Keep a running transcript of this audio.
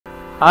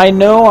I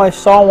know I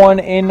saw one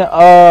in,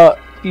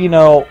 you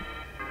know,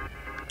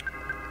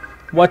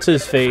 what's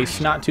his face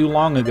not too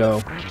long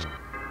ago.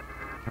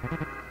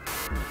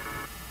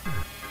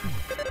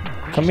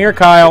 Come here,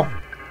 Kyle.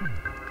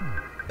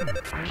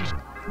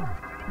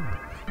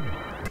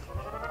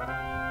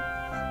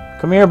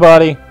 Come here,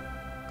 buddy.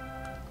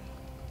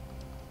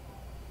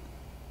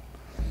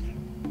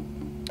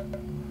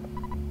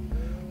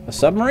 A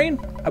submarine?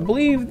 I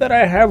believe that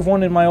I have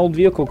one in my old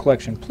vehicle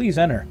collection. Please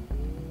enter.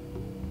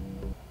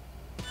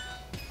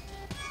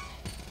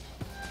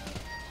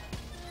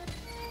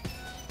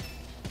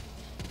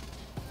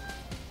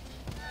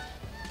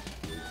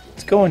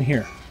 Let's go in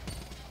here.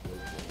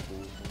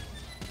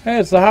 Hey,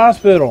 it's the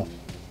hospital.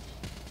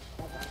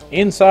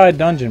 Inside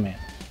Dungeon Man.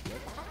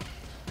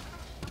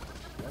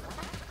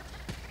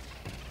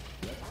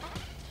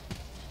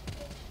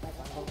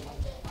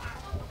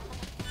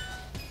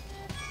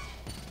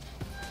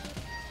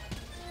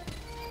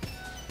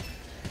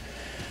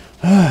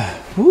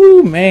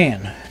 Woo,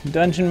 man.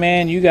 Dungeon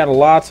Man, you got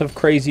lots of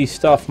crazy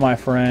stuff, my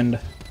friend.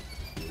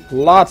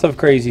 Lots of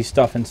crazy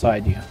stuff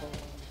inside you.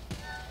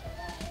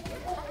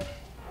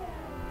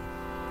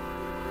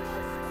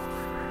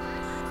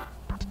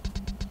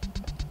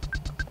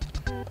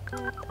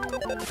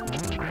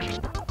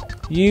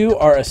 You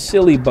are a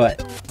silly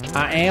butt.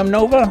 I am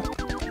Nova?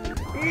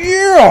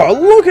 Yeah,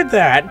 look at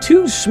that.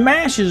 2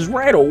 smashes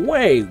right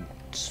away.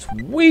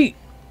 Sweet.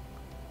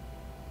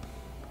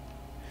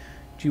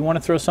 Do you want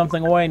to throw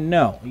something away?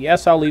 No.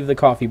 Yes, I'll leave the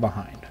coffee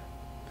behind.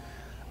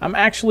 I'm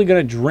actually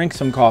going to drink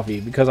some coffee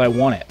because I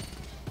want it.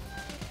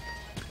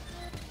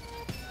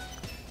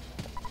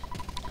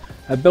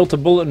 I built a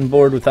bulletin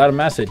board without a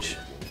message.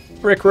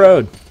 Brick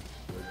Road.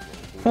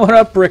 What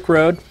up, Brick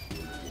Road?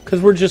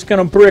 Because we're just going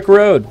to brick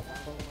road.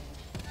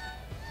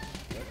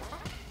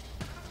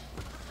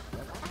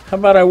 How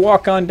about I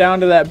walk on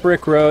down to that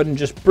brick road and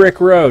just brick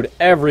road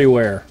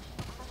everywhere?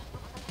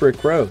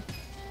 Brick road.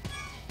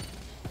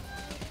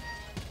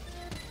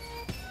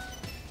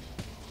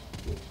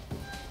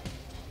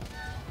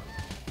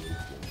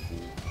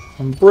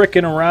 I'm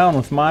bricking around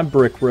with my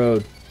brick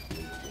road.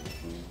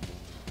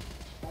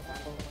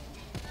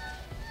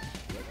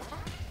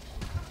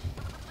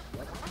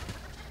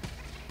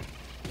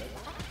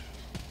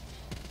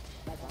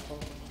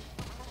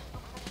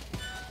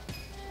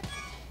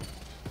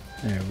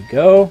 There we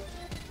go.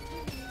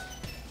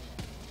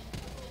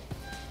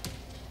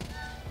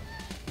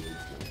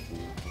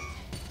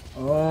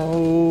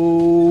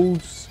 Oh,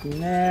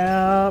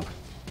 snap.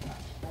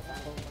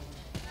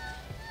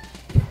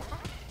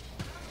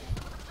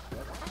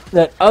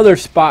 That other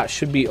spot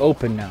should be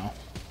open now.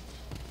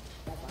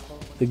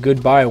 The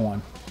goodbye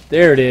one.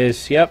 There it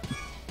is. Yep.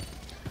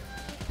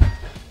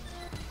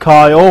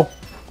 Kyle.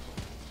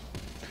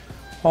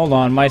 Hold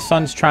on. My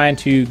son's trying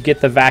to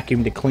get the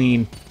vacuum to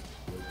clean.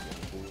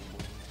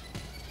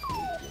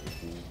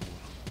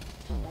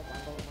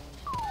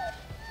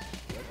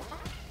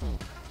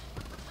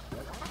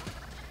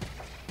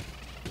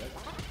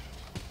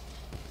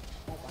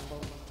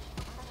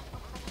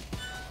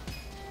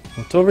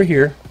 What's over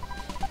here?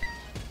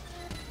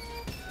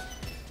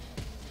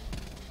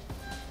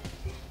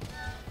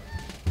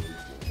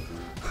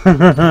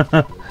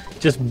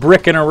 Just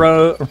bricking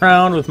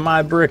around with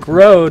my brick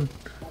road.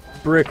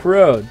 Brick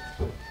road.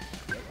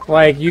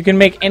 Like, you can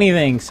make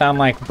anything sound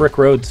like Brick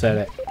Road said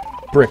it.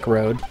 Brick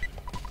Road.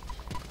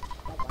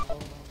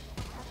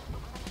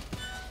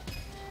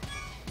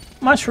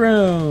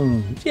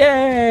 Mushrooms!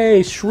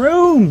 Yay!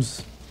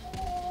 Shrooms!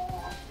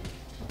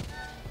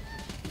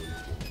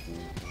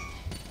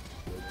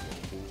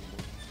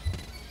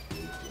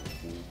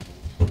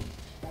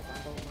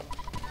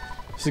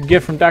 It's a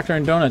gift from Dr.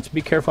 and Donuts.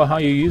 Be careful how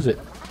you use it.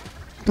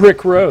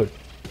 Brick Road.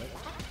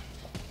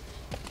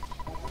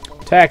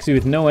 Taxi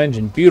with no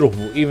engine.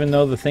 Beautiful, even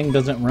though the thing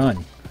doesn't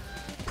run.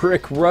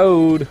 Brick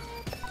Road.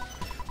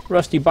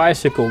 Rusty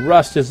bicycle.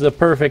 Rust is the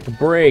perfect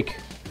brake.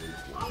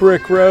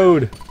 Brick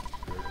Road.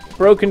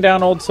 Broken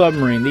down old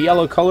submarine. The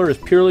yellow color is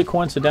purely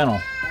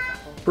coincidental.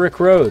 Brick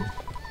Road.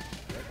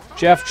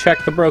 Jeff,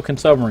 check the broken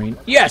submarine.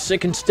 Yes,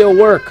 it can still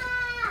work.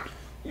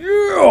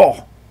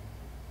 Yeah!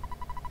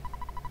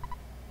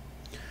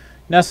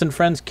 Ness and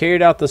friends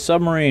carried out the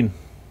submarine.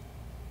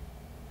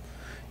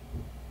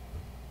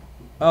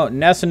 Oh,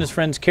 Ness and his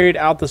friends carried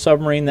out the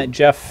submarine that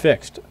Jeff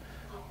fixed.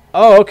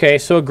 Oh, okay.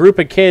 So a group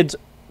of kids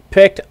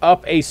picked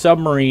up a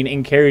submarine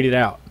and carried it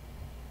out.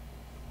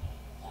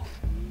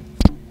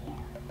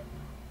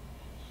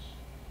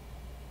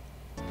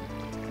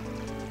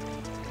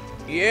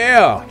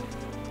 Yeah.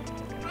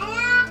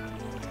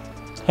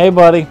 Hey,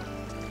 buddy.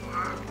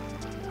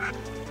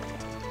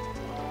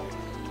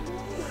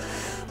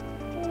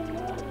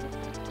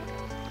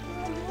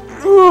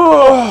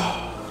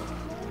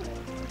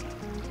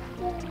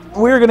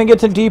 We're gonna get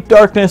to deep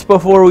darkness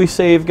before we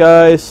save,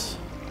 guys.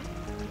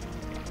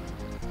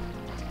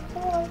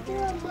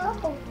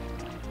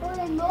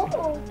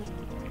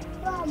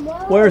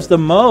 Where's the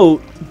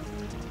moat?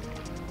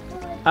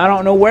 I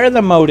don't know where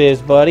the moat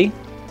is, buddy.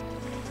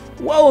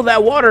 Whoa,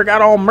 that water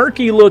got all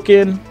murky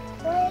looking.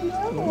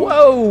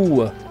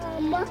 Whoa!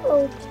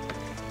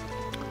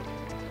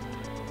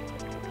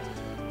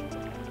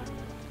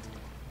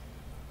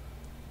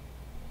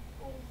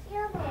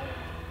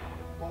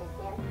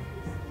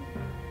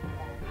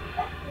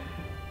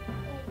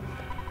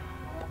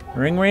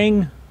 Ring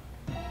ring.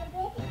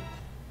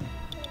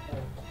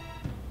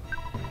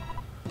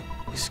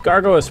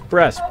 Escargot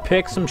Express,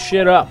 pick some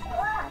shit up.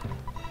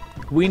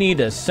 We need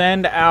to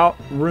send out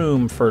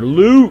room for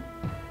loot.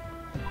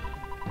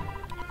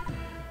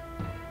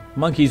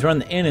 Monkeys run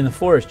the inn in the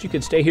forest. You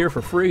could stay here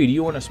for free. Do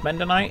you want to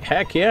spend the night?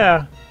 Heck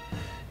yeah.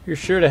 You're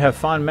sure to have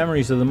fond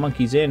memories of the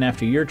Monkeys Inn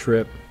after your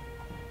trip.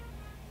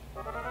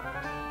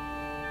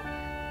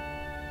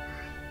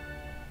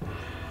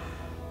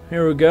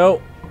 Here we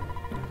go.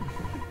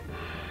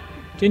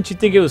 Didn't you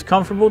think it was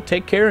comfortable?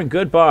 Take care and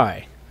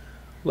goodbye.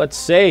 Let's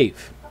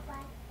save.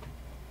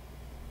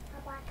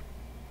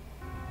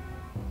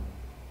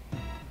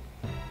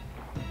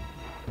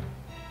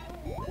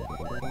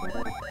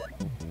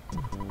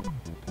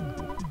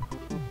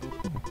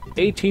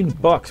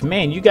 $18.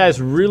 Man, you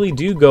guys really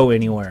do go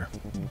anywhere.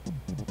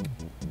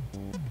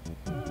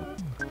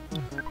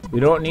 We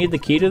don't need the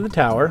key to the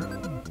tower.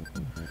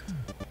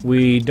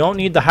 We don't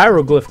need the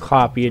hieroglyph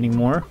copy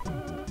anymore.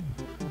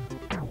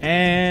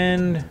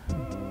 And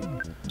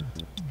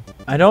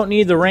I don't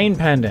need the rain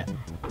pendant.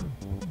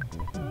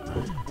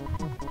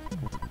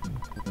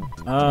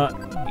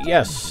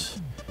 Yes.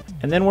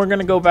 And then we're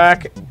gonna go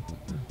back.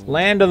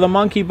 Land of the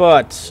monkey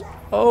butts.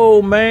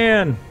 Oh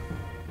man.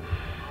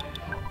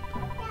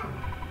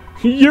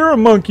 You're a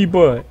monkey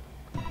butt.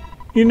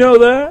 You know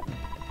that?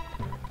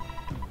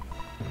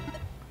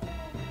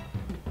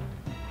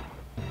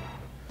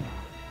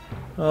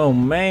 Oh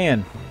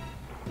man.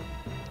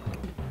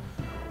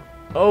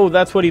 Oh,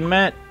 that's what he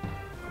meant.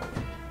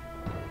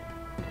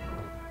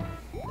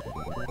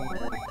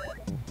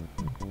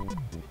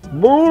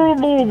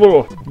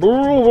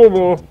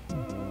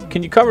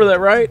 Can you cover that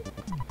right?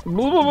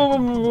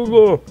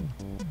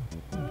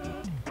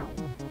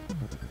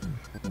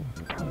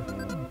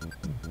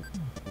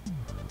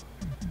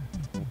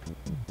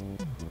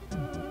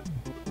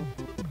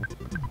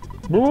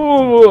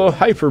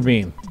 Hyper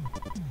beam.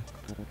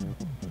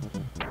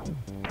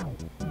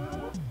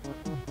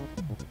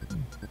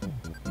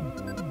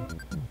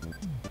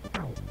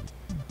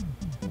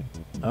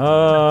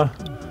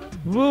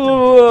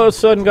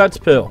 Sudden guts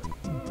pill.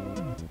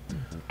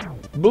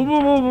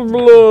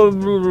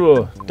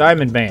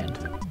 Diamond band.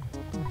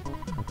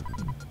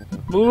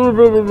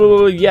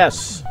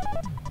 Yes.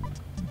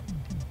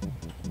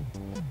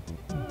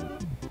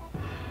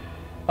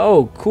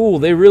 Oh, cool.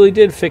 They really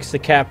did fix the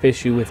cap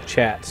issue with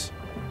chats.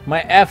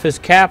 My F is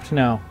capped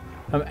now.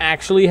 I'm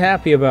actually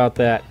happy about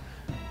that.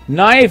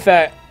 Nice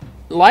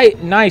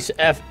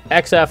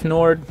XF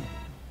Nord.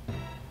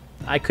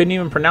 I couldn't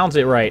even pronounce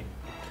it right.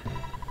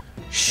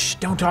 Shh,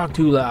 don't talk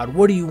too loud.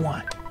 What do you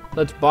want?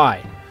 Let's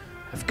buy.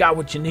 I've got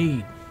what you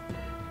need.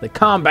 The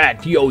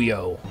combat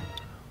yo-yo.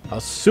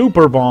 A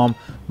super bomb.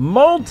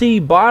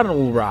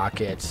 Multi-bottle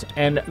rockets.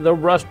 And the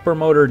Rust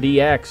Promoter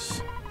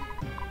DX.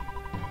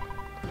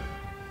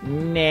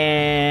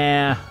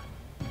 Nah.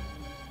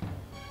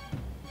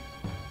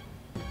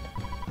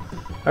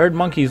 I heard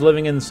monkeys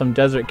living in some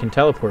desert can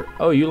teleport.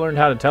 Oh, you learned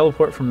how to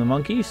teleport from the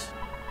monkeys?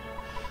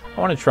 I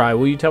want to try.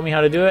 Will you tell me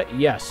how to do it?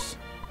 Yes.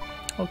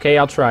 Okay,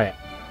 I'll try it.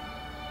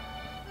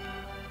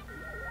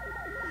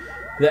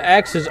 The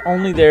X is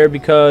only there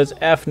because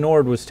F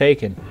Nord was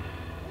taken.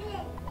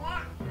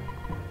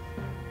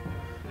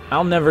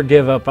 I'll never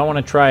give up. I want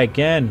to try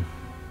again.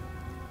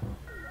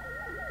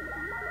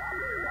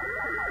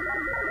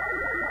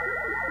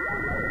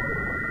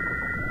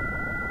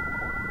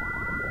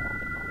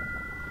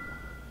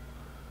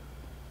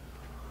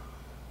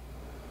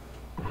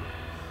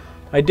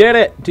 I did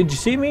it! Did you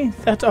see me?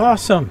 That's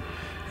awesome!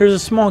 Here's a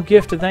small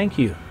gift to thank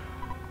you.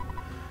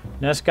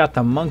 Ness got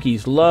the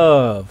monkey's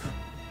love.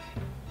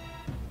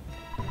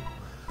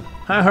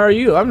 Hi, how are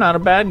you? I'm not a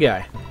bad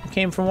guy. I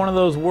came from one of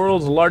those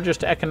world's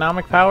largest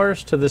economic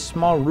powers to this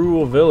small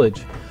rural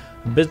village.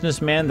 A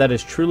businessman that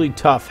is truly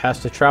tough has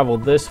to travel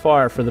this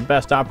far for the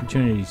best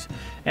opportunities.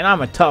 And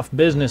I'm a tough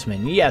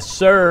businessman. Yes,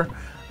 sir!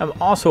 I'm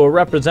also a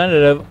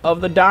representative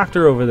of the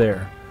doctor over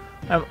there.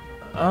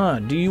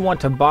 Do you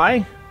want to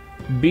buy?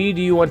 B,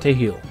 do you want to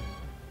heal?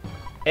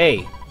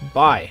 A,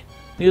 buy.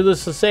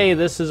 Needless to say,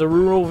 this is a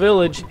rural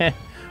village.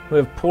 We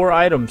have poor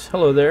items.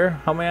 Hello there.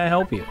 How may I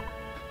help you?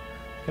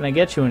 Can I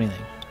get you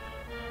anything?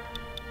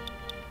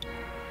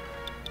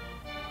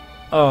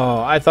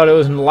 Oh, I thought it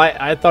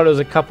was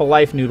a cup of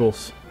life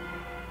noodles.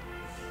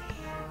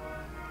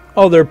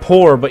 Oh, they're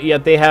poor, but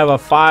yet they have a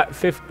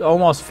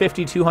almost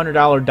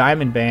 $5,200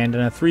 diamond band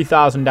and a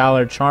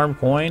 $3,000 charm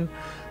coin,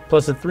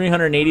 plus a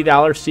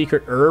 $380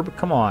 secret herb.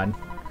 Come on.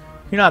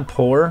 You're not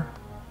poor.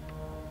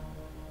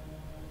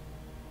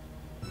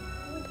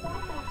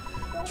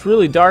 It's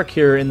really dark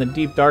here in the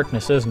deep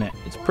darkness, isn't it?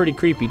 It's pretty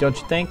creepy, don't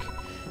you think? If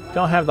you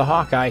don't have the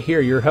Hawkeye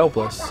here, you're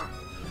helpless.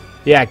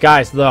 Yeah,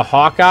 guys, the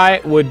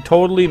Hawkeye would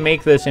totally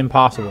make this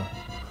impossible.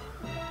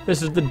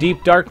 This is the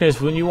deep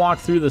darkness. When you walk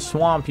through the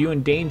swamp, you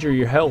endanger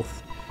your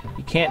health.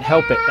 You can't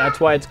help it. That's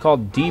why it's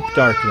called deep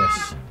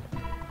darkness.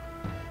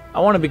 I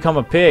want to become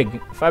a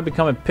pig. If I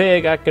become a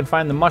pig, I can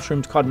find the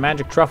mushrooms called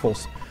magic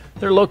truffles.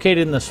 They're located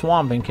in the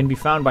swamp and can be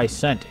found by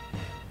scent.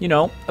 You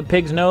know, a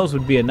pig's nose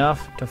would be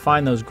enough to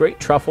find those great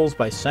truffles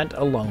by scent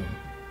alone.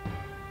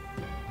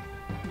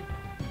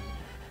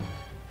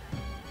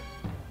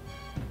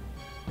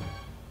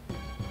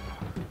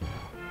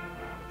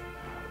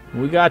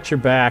 We got your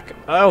back.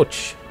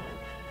 Ouch.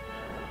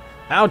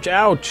 Ouch,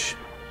 ouch.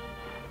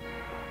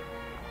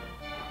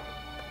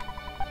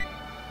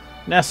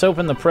 Ness,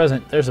 open the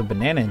present. There's a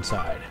banana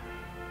inside.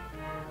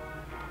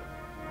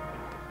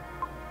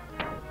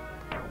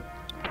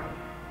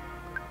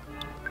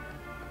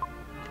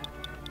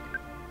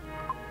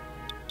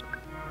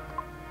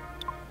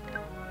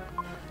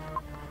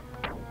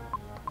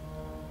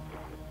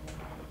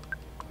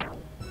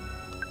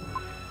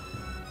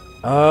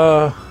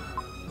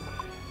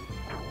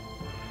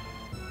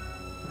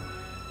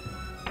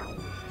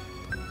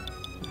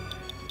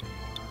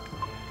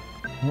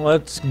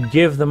 Let's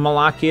give the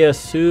Malakia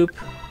soup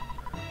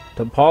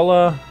to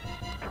Paula.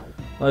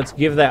 Let's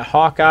give that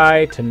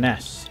Hawkeye to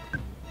Ness.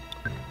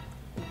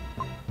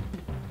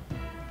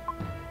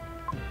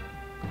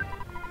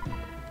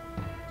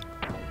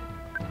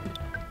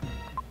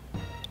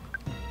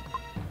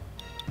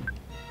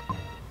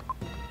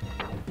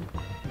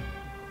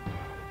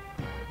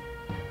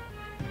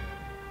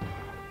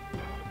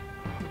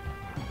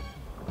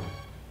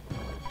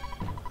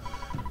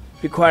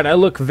 Be quiet, I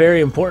look very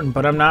important,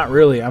 but I'm not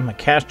really. I'm a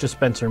cash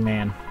dispenser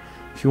man.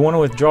 If you want to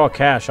withdraw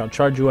cash, I'll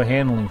charge you a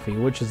handling fee,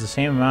 which is the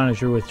same amount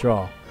as your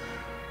withdrawal.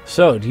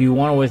 So, do you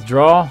want to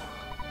withdraw?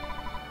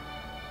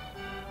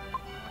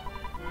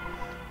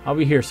 I'll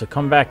be here, so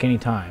come back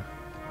anytime.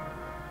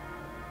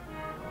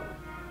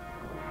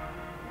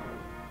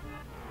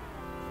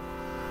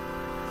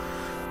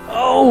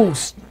 Oh,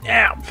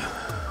 snap!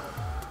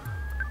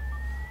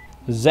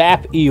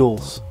 Zap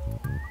eels.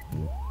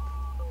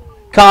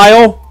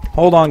 Kyle!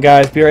 Hold on,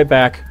 guys. Be right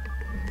back.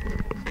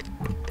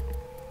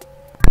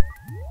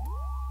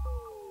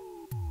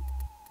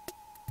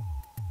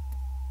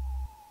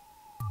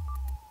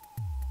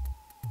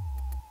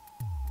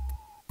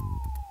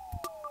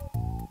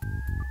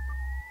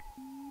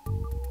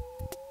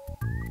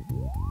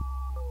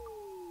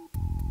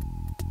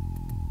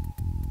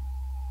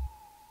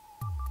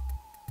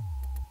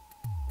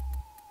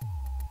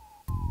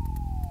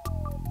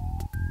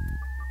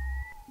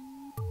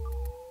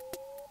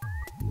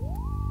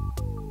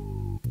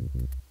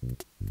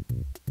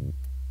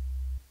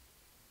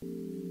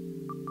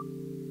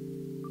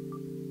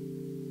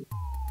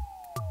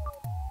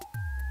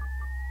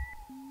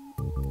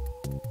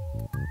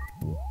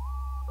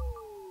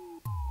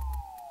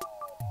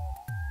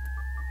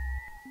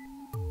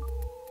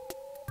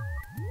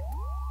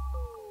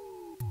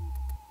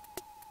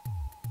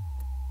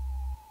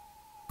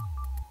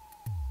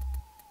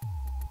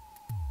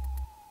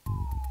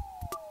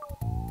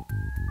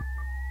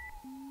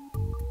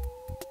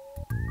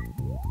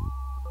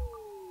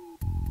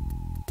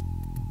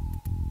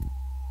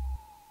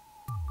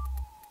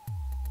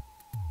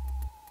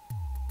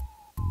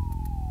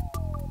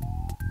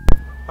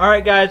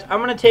 Alright guys, I'm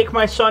going to take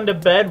my son to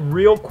bed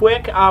real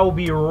quick. I will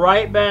be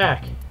right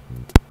back.